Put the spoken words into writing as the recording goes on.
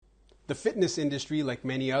The fitness industry, like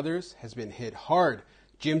many others, has been hit hard.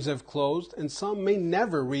 Gyms have closed and some may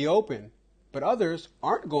never reopen, but others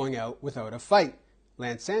aren't going out without a fight.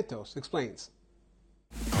 Lance Santos explains.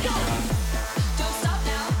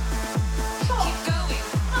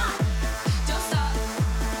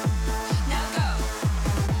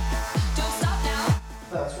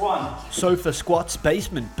 Sofa squats,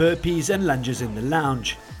 basement burpees and lunges in the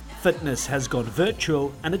lounge. Fitness has gone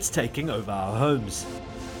virtual and it's taking over our homes.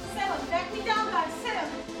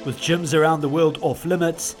 With gyms around the world off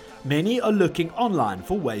limits, many are looking online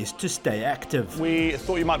for ways to stay active. We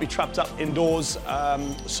thought you might be trapped up indoors,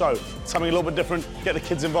 so something a little bit different. Get the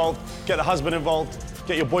kids involved, get the husband involved,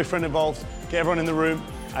 get your boyfriend involved, get everyone in the room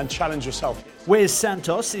and challenge yourself. Wes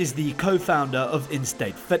Santos is the co-founder of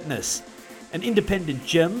InState Fitness, an independent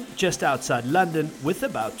gym just outside London with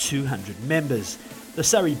about 200 members. The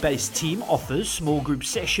Surrey-based team offers small group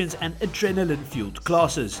sessions and adrenaline-fueled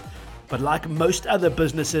classes. But like most other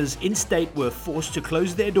businesses, InState were forced to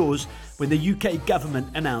close their doors when the UK government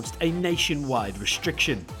announced a nationwide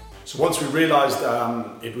restriction. So once we realised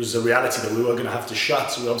it was a reality that we were going to have to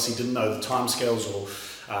shut, we obviously didn't know the timescales or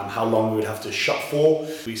how long we would have to shut for.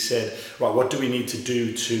 We said, right, what do we need to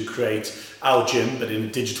do to create our gym, but in a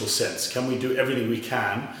digital sense? Can we do everything we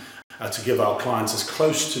can to give our clients as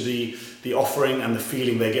close to the offering and the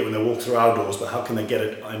feeling they get when they walk through our doors, but how can they get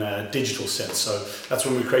it in a digital sense? So that's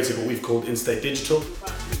when we created what we've called InState Digital.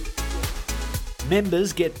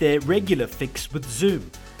 Members get their regular fix with Zoom.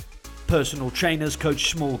 Personal trainers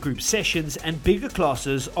coach small group sessions and bigger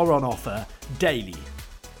classes are on offer daily.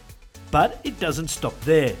 But it doesn't stop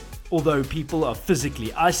there. Although people are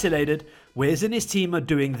physically isolated, Wes and his team are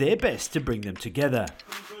doing their best to bring them together.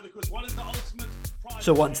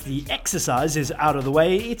 So once the exercise is out of the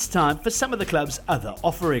way, it's time for some of the club's other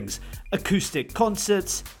offerings: acoustic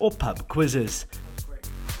concerts or pub quizzes.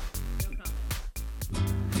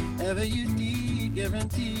 Ever you need,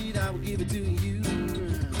 guaranteed, I will give it to you.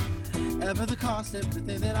 Ever the cost,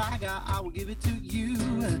 everything that I got, I will give it to you.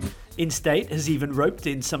 InState has even roped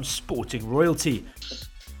in some sporting royalty.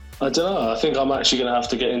 I don't know, I think I'm actually going to have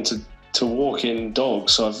to get into walking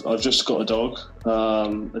dogs. I've just got a dog.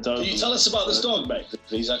 Can you tell us about this dog, mate?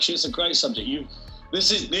 Please, actually, it's a great subject.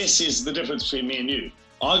 This is the difference between me and you.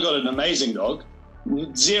 I got an amazing dog,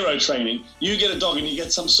 zero training. You get a dog and you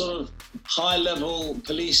get some sort of high-level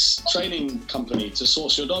police training company to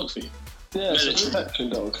source your dog for you. Yeah, it's a protection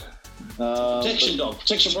dog. Protection dog?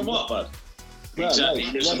 Protection from what, bud? Yeah, exactly,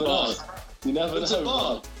 no, you never know. It's a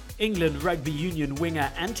bar. England rugby union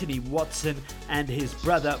winger Anthony Watson and his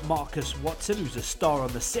brother Marcus Watson, who's a star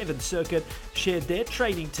on the 7th Circuit, shared their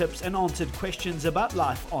training tips and answered questions about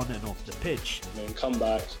life on and off the pitch. Come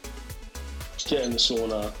back, get in the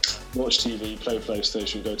sauna, watch TV, play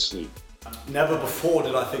PlayStation, go to sleep. Never before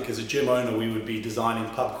did I think as a gym owner we would be designing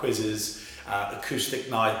pub quizzes,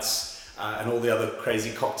 acoustic nights and all the other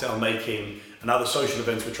crazy cocktail making and other social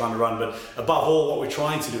events we're trying to run. But above all, what we're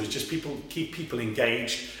trying to do is just keep people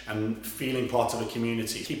engaged and feeling part of a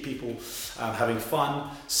community. Keep people having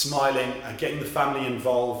fun, smiling, getting the family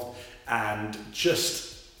involved and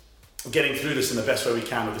just getting through this in the best way we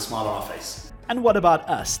can with a smile on our face. And what about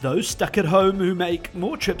us, those stuck at home who make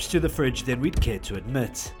more trips to the fridge than we'd care to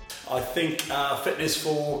admit? I think fitness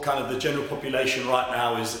for kind of the general population right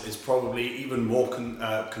now is probably even more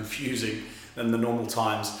confusing than the normal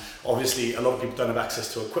times. Obviously, a lot of people don't have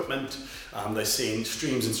access to equipment. They're seeing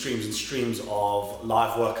streams and streams and streams of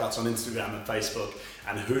live workouts on Instagram and Facebook,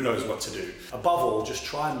 and who knows what to do. Above all, just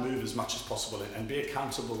try and move as much as possible and be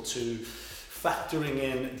accountable to factoring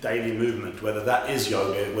in daily movement, whether that is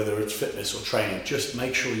yoga, whether it's fitness or training. Just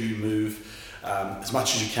make sure you move as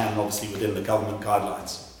much as you can, obviously within the government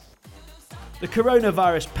guidelines. The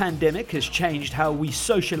coronavirus pandemic has changed how we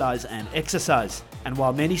socialise and exercise. And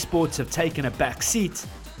while many sports have taken a back seat,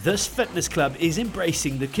 this fitness club is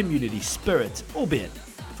embracing the community spirit, albeit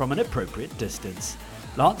from an appropriate distance.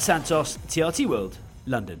 Lance Santos, TRT World,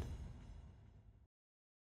 London.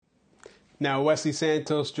 Now Wesley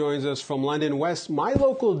Santos joins us from London. Wes, my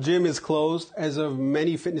local gym is closed, as of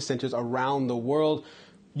many fitness centres around the world.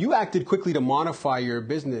 You acted quickly to modify your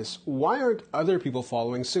business. Why aren't other people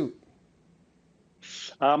following suit?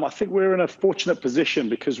 I think we're in a fortunate position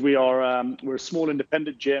because we're a small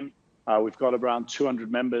independent gym. We've got around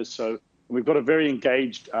 200 members, so we've got a very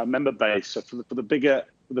engaged member base. So for the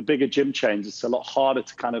bigger gym chains, it's a lot harder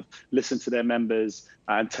to kind of listen to their members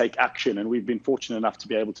and take action. And we've been fortunate enough to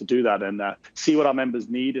be able to do that and see what our members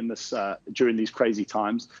need in this during these crazy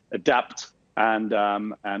times, adapt and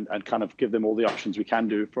kind of give them all the options we can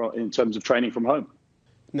do in terms of training from home.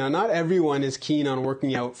 Now, not everyone is keen on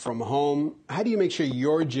working out from home. How do you make sure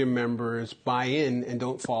your gym members buy in and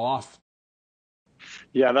don't fall off?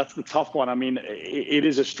 Yeah, that's the tough one. I mean, it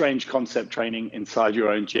is a strange concept, training inside your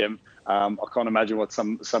own gym. I can't imagine what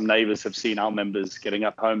some neighbors have seen our members getting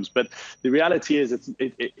up homes. But the reality is,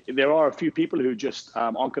 there are a few people who just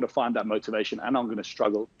aren't going to find that motivation and aren't going to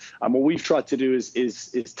struggle. What we've tried to do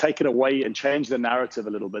is take it away and change the narrative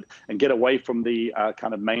a little bit and get away from the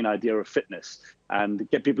kind of main idea of fitness and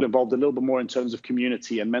get people involved a little bit more in terms of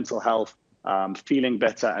community and mental health. Feeling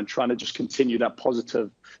better and trying to just continue that positive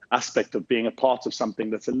aspect of being a part of something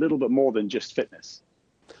that's a little bit more than just fitness.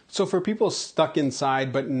 So for people stuck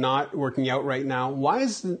inside but not working out right now, why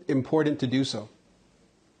is it important to do so?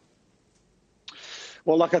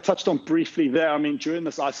 Well, like I touched on briefly there, I mean, during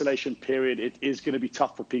this isolation period, it is going to be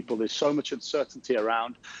tough for people. There's so much uncertainty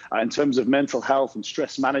around in terms of mental health and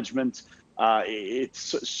stress management.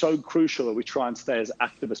 It's so crucial that we try and stay as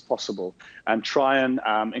active as possible and try and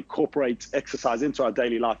incorporate exercise into our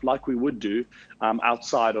daily life like we would do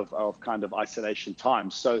outside of kind of isolation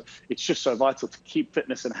times. So it's just so vital to keep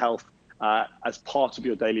fitness and health as part of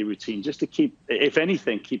your daily routine, just to keep, if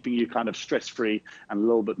anything, keeping you kind of stress-free and a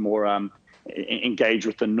little bit more engaged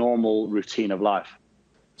with the normal routine of life.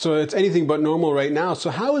 So it's anything but normal right now. So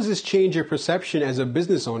how has this changed your perception as a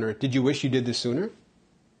business owner? Did you wish you did this sooner?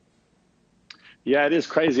 Yeah, it is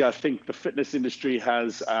crazy. I think the fitness industry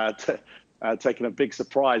has taken a big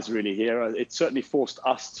surprise really here. It certainly forced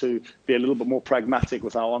us to be a little bit more pragmatic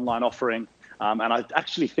with our online offering. And I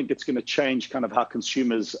actually think it's going to change kind of how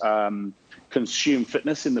consumers consume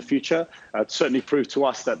fitness in the future. It certainly proved to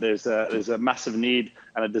us that there's a massive need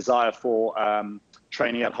and a desire for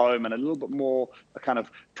training at home and a little bit more kind of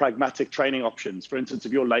pragmatic training options. For instance,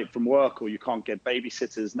 if you're late from work or you can't get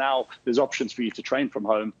babysitters, now there's options for you to train from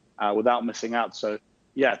home without missing out. So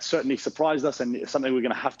yeah, it certainly surprised us and it's something we're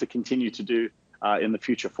going to have to continue to do in the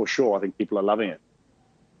future for sure. I think people are loving it.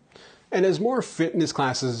 And as more fitness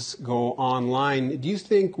classes go online, do you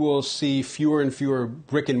think we'll see fewer and fewer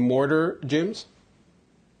brick and mortar gyms?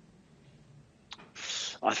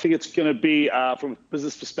 I think it's going to be, from a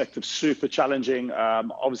business perspective, super challenging.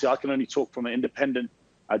 Obviously, I can only talk from an independent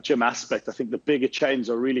gym aspect. I think the bigger chains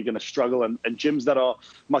are really going to struggle, and gyms that are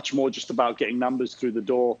much more just about getting numbers through the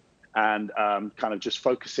door and kind of just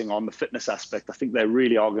focusing on the fitness aspect, I think they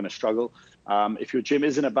really are going to struggle. If your gym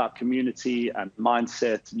isn't about community and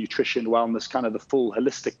mindset, nutrition, wellness, kind of the full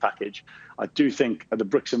holistic package, I do think the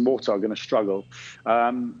bricks and mortar are going to struggle.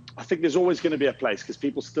 I think there's always going to be a place because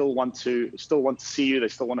people still want to see you. They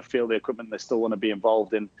still want to feel the equipment. They still want to be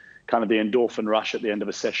involved in kind of the endorphin rush at the end of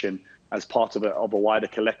a session as part of a wider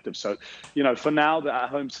collective. So, you know, for now, the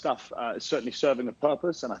at-home stuff is certainly serving a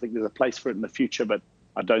purpose, and I think there's a place for it in the future, but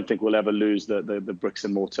I don't think we'll ever lose the bricks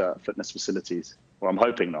and mortar fitness facilities. Well, I'm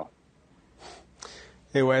hoping not.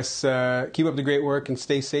 Hey, Wes, keep up the great work and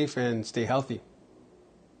stay safe and stay healthy.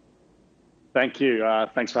 Thank you.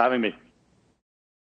 Thanks for having me.